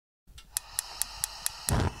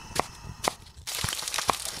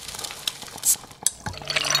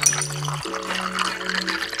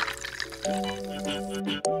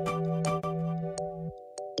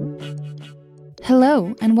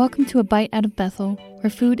Hello, and welcome to A Bite Out of Bethel, where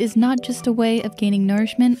food is not just a way of gaining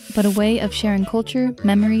nourishment, but a way of sharing culture,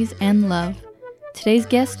 memories, and love. Today's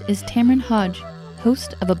guest is Tamryn Hodge,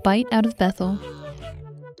 host of A Bite Out of Bethel.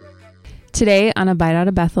 Today on A Bite Out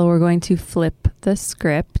of Bethel, we're going to flip the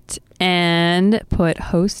script and put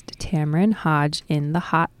host Tamryn Hodge in the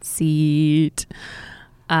hot seat.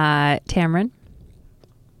 Tamryn,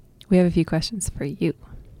 we have a few questions for you.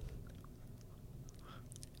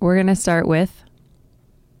 We're going to start with,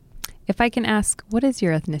 if I can ask, what is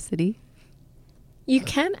your ethnicity? You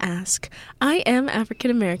can ask. I am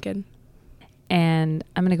African American. And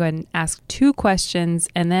I'm going to go ahead and ask two questions,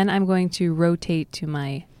 and then I'm going to rotate to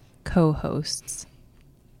my co-hosts,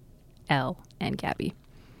 Elle and Gabby.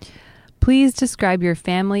 Please describe your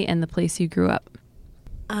family and the place you grew up.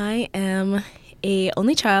 I am a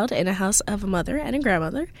only child in a house of a mother and a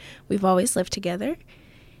grandmother. We've always lived together.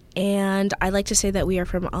 And I like to say that we are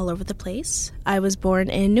from all over the place. I was born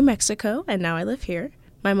in New Mexico, and now I live here.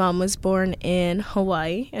 My mom was born in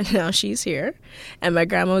Hawaii, and now she's here. And my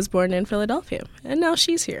grandma was born in Philadelphia, and now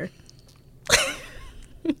she's here.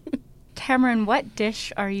 Tamryn, what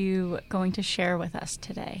dish are you going to share with us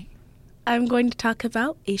today? I'm going to talk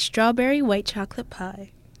about a strawberry white chocolate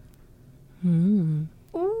pie. Ooh,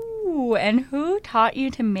 and who taught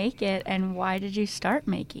you to make it, and why did you start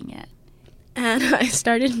making it? And I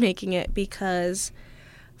started making it because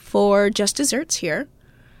for just desserts here,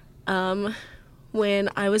 when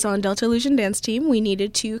I was on Delta Illusion Dance Team, we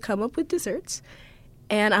needed to come up with desserts.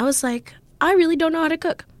 And I was like, I really don't know how to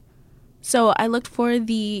cook. So I looked for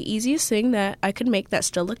the easiest thing that I could make that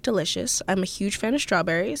still looked delicious. I'm a huge fan of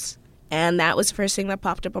strawberries. And that was the first thing that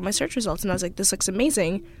popped up on my search results. And I was like, this looks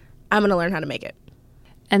amazing. I'm going to learn how to make it.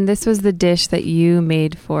 And this was the dish that you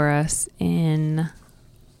made for us in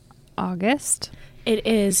August? It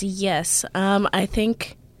is, yes. I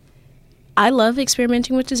think I love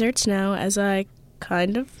experimenting with desserts now, as I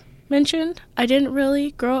kind of mentioned. I didn't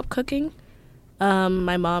really grow up cooking.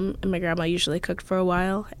 My mom and my grandma usually cooked for a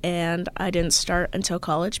while, and I didn't start until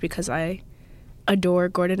college because I adore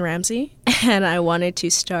Gordon Ramsay, and I wanted to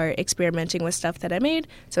start experimenting with stuff that I made.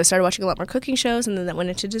 So I started watching a lot more cooking shows, and then that went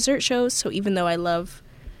into dessert shows. So even though I love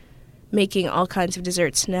making all kinds of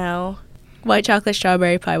desserts now, white chocolate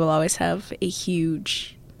strawberry pie will always have a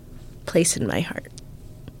huge place in my heart.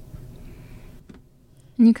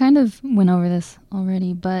 And you kind of went over this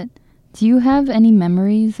already, but do you have any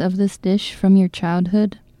memories of this dish from your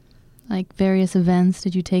childhood? Like various events?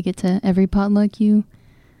 Did you take it to every potluck you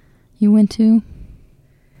went to?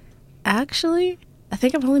 Actually, I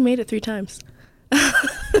think I've only made it 3 times,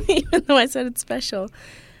 even though I said it's special.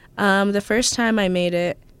 The first time I made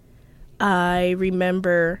it, I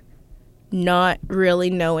remember not really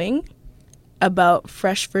knowing about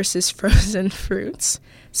fresh versus frozen fruits.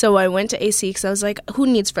 So I went to AC because I was like, who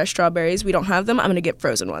needs fresh strawberries? We don't have them. I'm going to get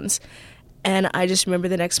frozen ones. And I just remember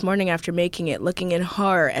the next morning after making it, looking in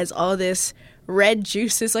horror as all this red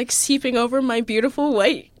juice is like seeping over my beautiful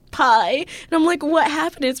white pie. And I'm like, what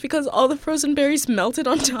happened? It's because all the frozen berries melted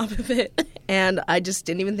on top of it. And I just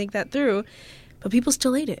didn't even think that through. But people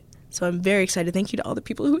still ate it. So I'm very excited. Thank you to all the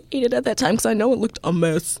people who ate it at that time because I know it looked a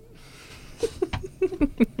mess.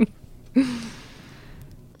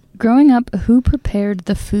 Growing up, who prepared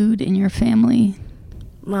the food in your family?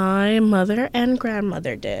 My mother and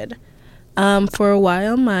grandmother did. For a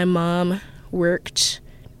while, my mom worked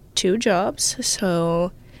 2 jobs,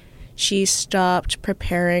 so she stopped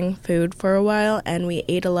preparing food for a while, and we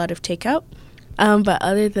ate a lot of takeout. But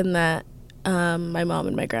other than that, my mom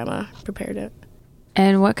and my grandma prepared it.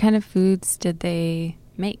 And what kind of foods did they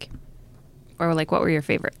make? Or like, what were your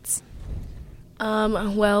favorites?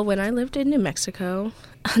 Well, when I lived in New Mexico,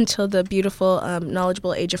 until the beautiful,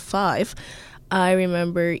 knowledgeable age of 5, I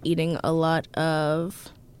remember eating a lot of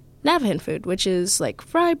Navajo food, which is like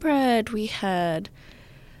fry bread. We had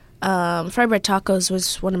fry bread tacos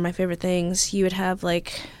was one of my favorite things. You would have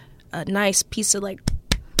like a nice piece of like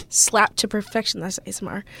slapped to perfection. That's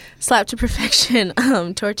ASMR. Slapped to perfection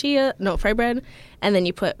fry bread, and then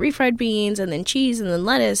you put refried beans, and then cheese, and then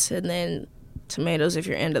lettuce, and then tomatoes if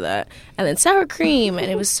you're into that, and then sour cream, and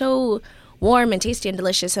it was so warm and tasty and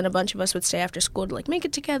delicious, and a bunch of us would stay after school to like make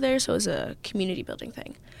it together, so it was a community building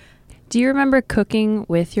thing. Do you remember cooking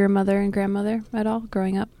with your mother and grandmother at all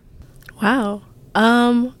growing up? Wow.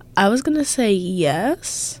 I was gonna say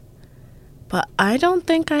yes, but I don't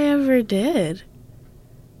think I ever did.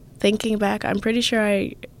 Thinking back, I'm pretty sure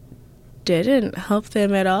I didn't help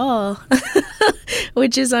them at all,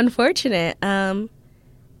 which is unfortunate.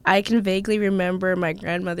 I can vaguely remember my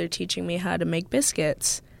grandmother teaching me how to make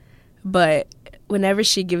biscuits, but whenever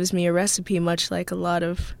she gives me a recipe, much like a lot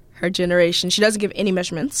of her generation. She doesn't give any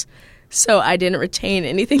measurements. So I didn't retain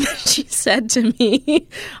anything that she said to me.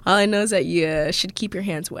 All I know is that you should keep your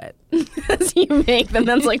hands wet as you make them.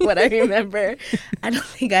 That's like what I remember. I don't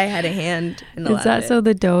think I had a hand in a lot Is that of it. so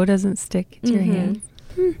the dough doesn't stick to your hands?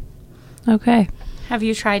 Okay. Have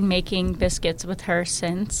you tried making biscuits with her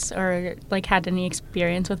since, or like had any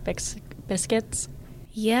experience with biscuits?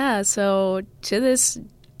 Yeah, so to this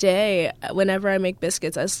day, whenever I make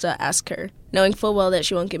biscuits, I still ask her, knowing full well that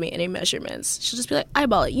she won't give me any measurements. She'll just be like,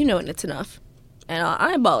 eyeball it, you know when it's enough. And I'll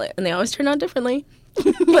eyeball it, and they always turn out differently.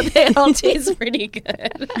 But they all taste pretty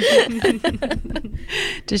good.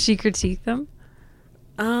 Does she critique them?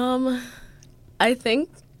 I think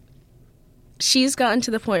she's gotten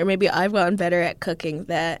to the point, or maybe I've gotten better at cooking,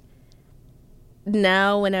 that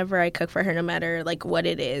now whenever I cook for her, no matter like what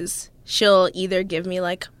it is, she'll either give me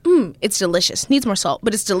like, it's delicious, needs more salt,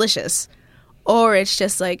 but it's delicious. Or it's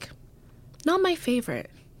just like, not my favorite,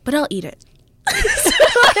 but I'll eat it.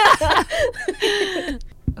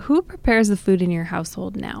 Who prepares the food in your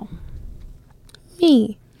household now?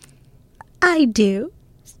 Me. I do.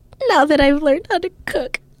 Now that I've learned how to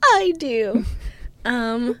cook, I do.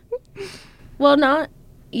 Well, not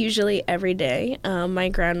usually every day. My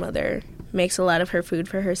grandmother makes a lot of her food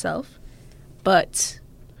for herself. But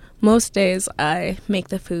most days I make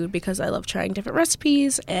the food because I love trying different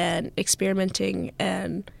recipes and experimenting,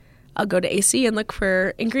 and I'll go to AC and look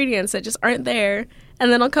for ingredients that just aren't there,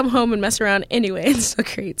 and then I'll come home and mess around anyway and still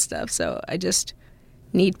create stuff. So I just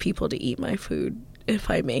need people to eat my food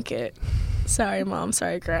if I make it. Sorry, Mom.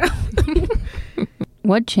 Sorry, Grandma.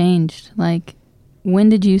 What changed? Like, when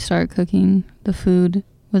did you start cooking the food?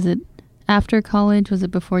 Was it after college? Was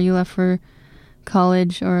it before you left for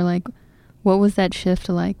college? Or like, what was that shift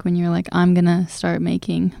like when you're like, I'm gonna start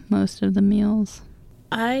making most of the meals?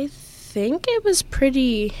 I think it was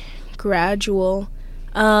pretty gradual.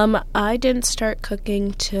 I didn't start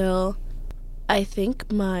cooking till I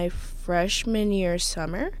think my freshman year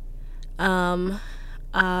summer.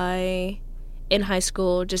 I, in high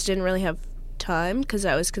school, just didn't really have time because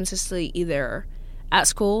I was consistently either at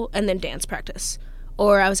school and then dance practice,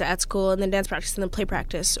 or I was at school and then dance practice and then play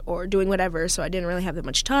practice, or doing whatever, so I didn't really have that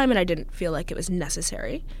much time, and I didn't feel like it was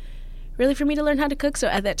necessary really for me to learn how to cook. So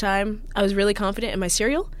at that time, I was really confident in my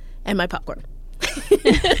cereal and my popcorn.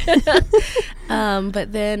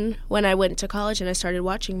 But then when I went to college and I started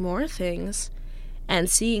watching more things and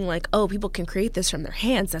seeing like, oh, people can create this from their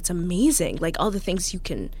hands, that's amazing, like all the things you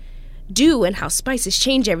can do and how spices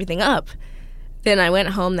change everything up. Then I went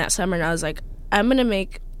home that summer and I was like, I'm gonna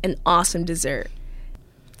make an awesome dessert.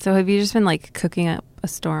 So have you just been like cooking up a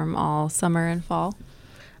storm all summer and fall?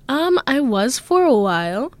 I was for a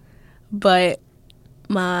while, but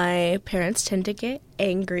my parents tend to get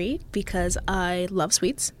angry because I love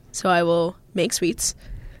sweets, so I will make sweets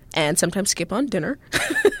and sometimes skip on dinner.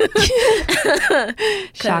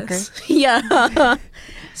 Shocker. Yeah.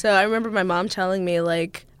 So I remember my mom telling me,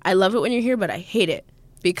 like, I love it when you're here, but I hate it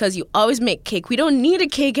because you always make cake. We don't need a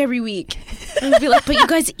cake every week. And I'd be like, but you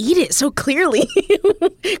guys eat it, so clearly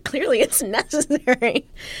it's necessary.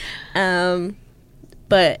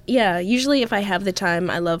 But yeah, usually if I have the time,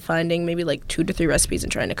 I love finding maybe like 2 to 3 recipes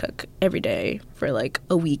and trying to cook every day for like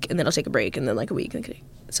a week, and then I'll take a break, and then like a week, and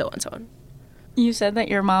so on, so on. You said that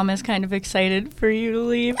your mom is kind of excited for you to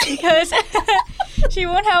leave because she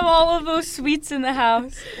won't have all of those sweets in the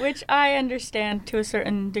house, which I understand to a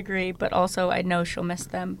certain degree, but also I know she'll miss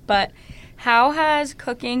them. But how has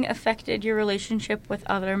cooking affected your relationship with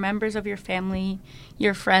other members of your family,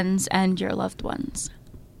 your friends, and your loved ones?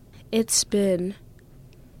 It's been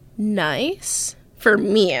nice, for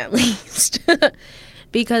me at least,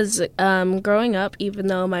 because growing up, even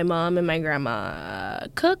though my mom and my grandma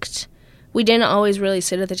cooked, we didn't always really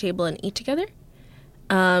sit at the table and eat together.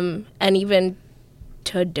 And even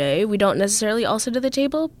today, we don't necessarily all sit at the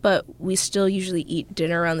table, but we still usually eat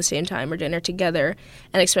dinner around the same time or dinner together.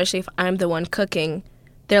 And especially if I'm the one cooking,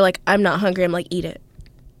 they're like, I'm not hungry. I'm like, eat it.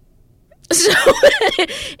 So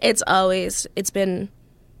it's been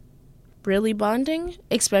really bonding,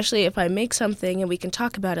 especially if I make something and we can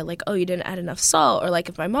talk about it, like, oh, you didn't add enough salt, or like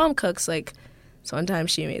if my mom cooks, like, so one time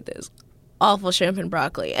she made this awful shrimp and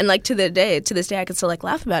broccoli, and like to this day I can still like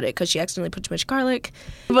laugh about it because she accidentally put too much garlic.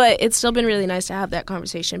 But it's still been really nice to have that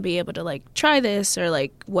conversation, be able to like try this, or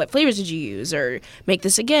like, what flavors did you use, or make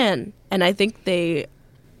this again. And I think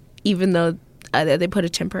even though they put a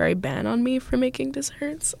temporary ban on me for making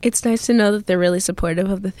desserts, it's nice to know that they're really supportive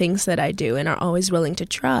of the things that I do and are always willing to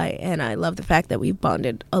try. And I love the fact that we've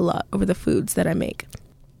bonded a lot over the foods that I make.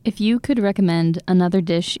 If you could recommend another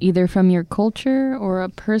dish, either from your culture or a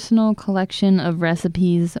personal collection of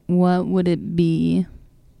recipes, what would it be?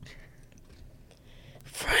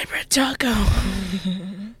 Fry bread taco.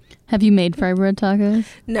 Have you made fry bread tacos?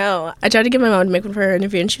 No, I tried to get my mom to make one for her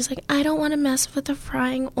interview, and she was like, I don't want to mess with the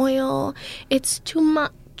frying oil. It's too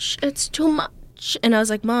much. It's too much. And I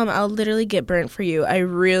was like, Mom, I'll literally get burnt for you. I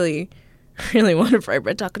really, really want a fry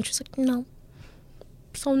bread taco. And she's like, no.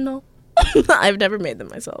 So no. I've never made them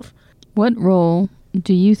myself. What role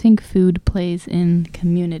do you think food plays in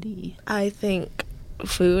community? I think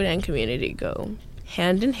food and community go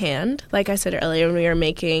hand in hand. Like I said earlier, when we were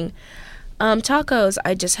making tacos,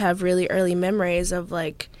 I just have really early memories of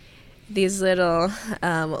like these little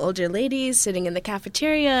older ladies sitting in the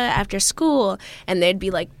cafeteria after school, and they'd be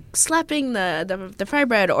like slapping the fry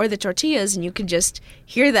bread or the tortillas, and you can just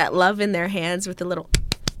hear that love in their hands with the little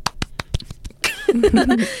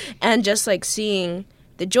and just like seeing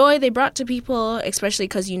the joy they brought to people, especially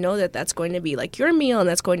because you know that that's going to be like your meal and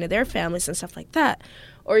that's going to their families and stuff like that.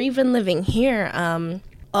 Or even living here,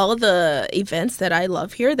 all the events that I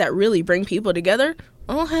love here that really bring people together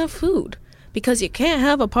all have food, because you can't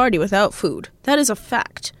have a party without food. That is a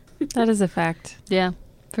fact. That is a fact. Yeah,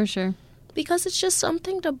 for sure. Because it's just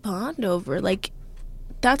something to bond over. Like,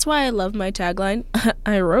 that's why I love my tagline.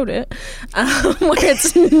 I wrote it. Where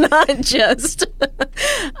it's not just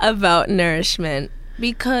about nourishment.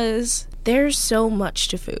 Because there's so much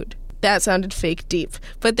to food. That sounded fake deep.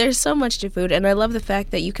 But there's so much to food. And I love the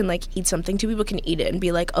fact that you can, like, eat something. Two people can eat it and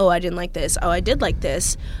be like, oh, I didn't like this. Oh, I did like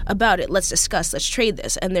this. About it. Let's discuss. Let's trade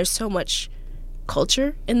this. And there's so much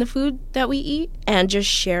culture in the food that we eat. And just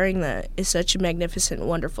sharing that is such a magnificent,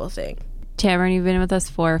 wonderful thing. Tamryn, you've been with us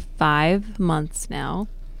for 5 months now,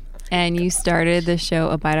 and you started the show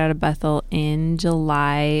A Bite Out of Bethel in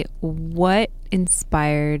July. What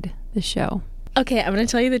inspired the show? Okay, I'm going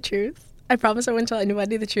to tell you the truth. I promise I wouldn't tell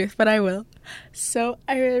anybody the truth, but I will. So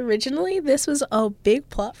originally, this was a big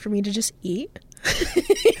plot for me to just eat.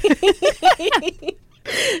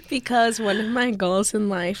 Because one of my goals in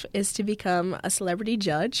life is to become a celebrity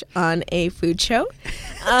judge on a food show.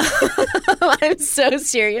 I'm so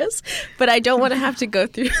serious, but I don't want to have to go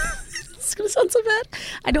through... It's going to sound so bad.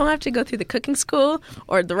 I don't have to go through the cooking school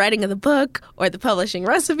or the writing of the book or the publishing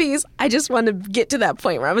recipes. I just want to get to that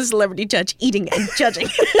point where I'm a celebrity judge eating and judging.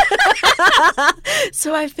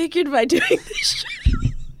 So I figured by doing this show...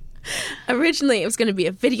 Originally, it was going to be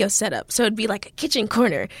a video setup, so it'd be like a kitchen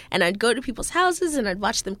corner, and I'd go to people's houses, and I'd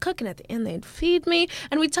watch them cook, and at the end, they'd feed me,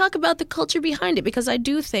 and we'd talk about the culture behind it, because I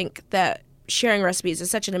do think that sharing recipes is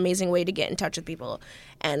such an amazing way to get in touch with people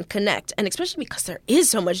and connect, and especially because there is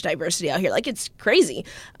so much diversity out here. Like, it's crazy.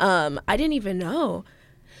 I didn't even know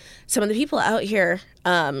some of the people out here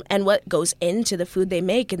and what goes into the food they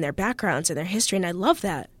make and their backgrounds and their history, and I love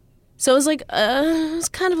that. So it was like, it was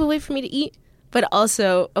kind of a way for me to eat, but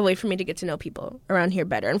also a way for me to get to know people around here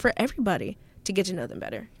better, and for everybody to get to know them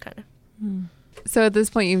better, kind of. So at this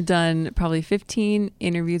point, you've done probably 15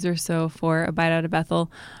 interviews or so for A Bite Out of Bethel.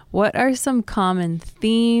 What are some common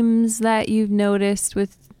themes that you've noticed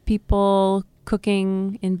with people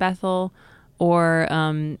cooking in Bethel,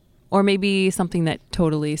 or maybe something that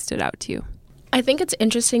totally stood out to you? I think it's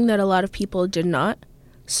interesting that a lot of people did not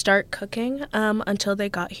start cooking until they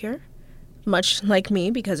got here. Much like me,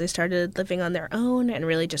 because they started living on their own and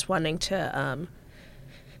really just wanting to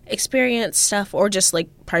experience stuff, or just like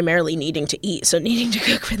primarily needing to eat, so needing to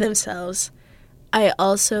cook for themselves. I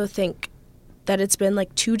also think that it's been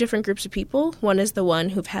like two different groups of people. One is the one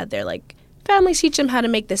who've had their like families teach them how to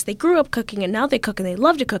make this. They grew up cooking and now they cook and they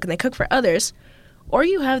love to cook and they cook for others. Or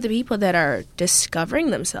you have the people that are discovering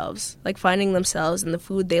themselves, like finding themselves in the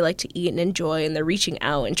food they like to eat and enjoy, and they're reaching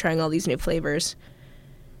out and trying all these new flavors.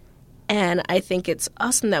 And I think it's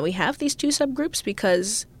awesome that we have these two subgroups,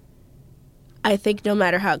 because I think no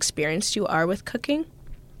matter how experienced you are with cooking,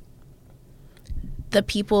 the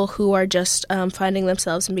people who are just finding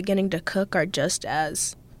themselves and beginning to cook are just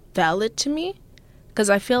as valid to me. Because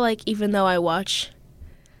I feel like even though I watch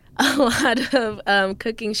a lot of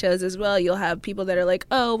cooking shows as well, you'll have people that are like,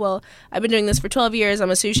 oh, well, I've been doing this for 12 years,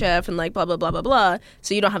 I'm a sous chef, and like blah, blah, blah, blah, blah.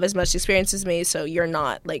 So you don't have as much experience as me, so you're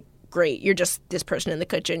not like great. You're just this person in the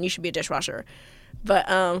kitchen. You should be a dishwasher. But,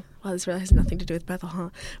 well, this really has nothing to do with Bethel, huh?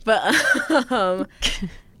 But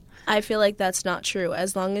I feel like that's not true.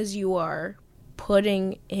 As long as you are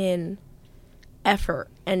putting in effort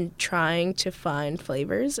and trying to find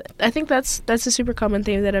flavors, I think that's a super common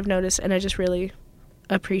theme that I've noticed, and I just really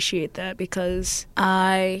appreciate that, because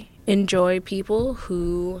I enjoy people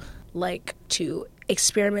who like to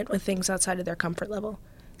experiment with things outside of their comfort level.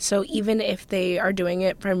 So even if they are doing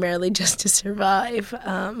it primarily just to survive,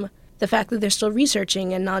 the fact that they're still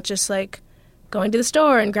researching and not just like going to the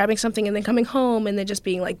store and grabbing something and then coming home and then just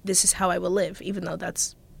being like, this is how I will live, even though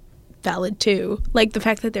that's valid too. Like the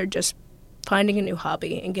fact that they're just finding a new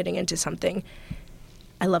hobby and getting into something.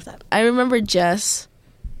 I love that. I remember Jess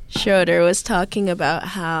Schroeder was talking about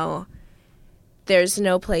how there's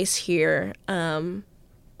no place here to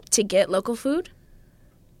get local food,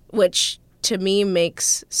 which to me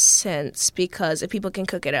makes sense because if people can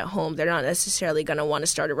cook it at home, they're not necessarily going to want to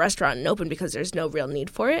start a restaurant and open because there's no real need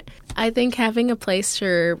for it. I think having a place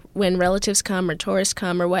for when relatives come or tourists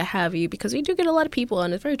come or what have you, because we do get a lot of people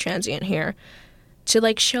and it's very transient here, to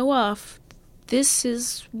like show off this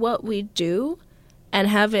is what we do and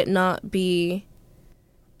have it not be,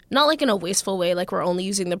 not like in a wasteful way, like we're only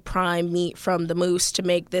using the prime meat from the moose to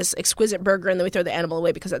make this exquisite burger and then we throw the animal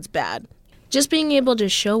away because that's bad. Just being able to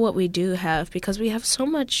show what we do have, because we have so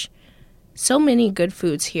many good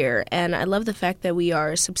foods here, and I love the fact that we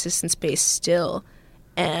are subsistence-based still,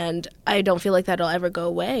 and I don't feel like that'll ever go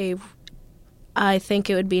away. I think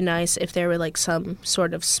it would be nice if there were, like, some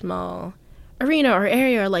sort of small arena or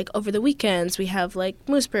area, or, like, over the weekends we have, like,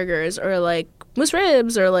 moose burgers, or, like, moose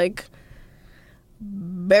ribs, or, like,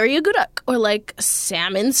 berry aguduk, or, like,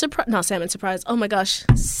 salmon surprise, oh my gosh,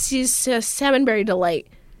 salmon berry delight.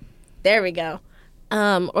 There we go.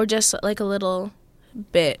 Or just like a little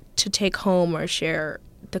bit to take home or share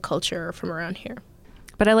the culture from around here.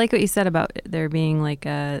 But I like what you said about there being like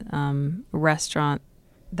a restaurant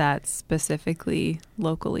that's specifically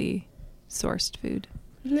locally sourced food.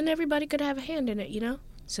 And then everybody could have a hand in it, you know?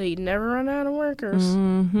 So you'd never run out of workers.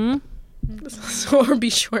 Mm-hmm. Or be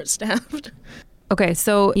short-staffed. Okay,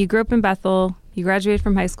 so you grew up in Bethel. You graduated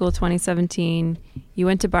from high school 2017. You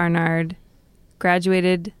went to Barnard,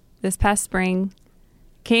 graduated this past spring,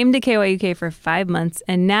 came to KYUK for 5 months,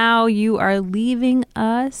 and now you are leaving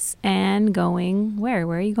us and going where?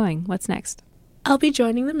 Where are you going? What's next? I'll be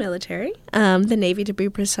joining the military, the Navy to be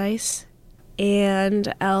precise,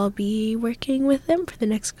 and I'll be working with them for the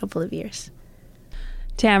next couple of years.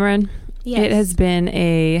 Tamryn, yes. It has been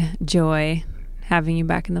a joy having you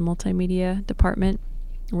back in the multimedia department.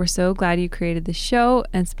 We're so glad you created the show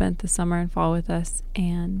and spent the summer and fall with us,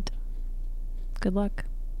 and good luck.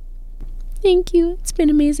 Thank you. It's been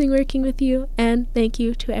amazing working with you. And thank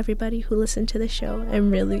you to everybody who listened to the show. I'm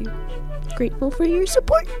really grateful for your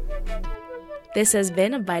support. This has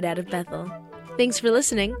been a Bite Out of Bethel. Thanks for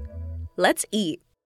listening. Let's eat.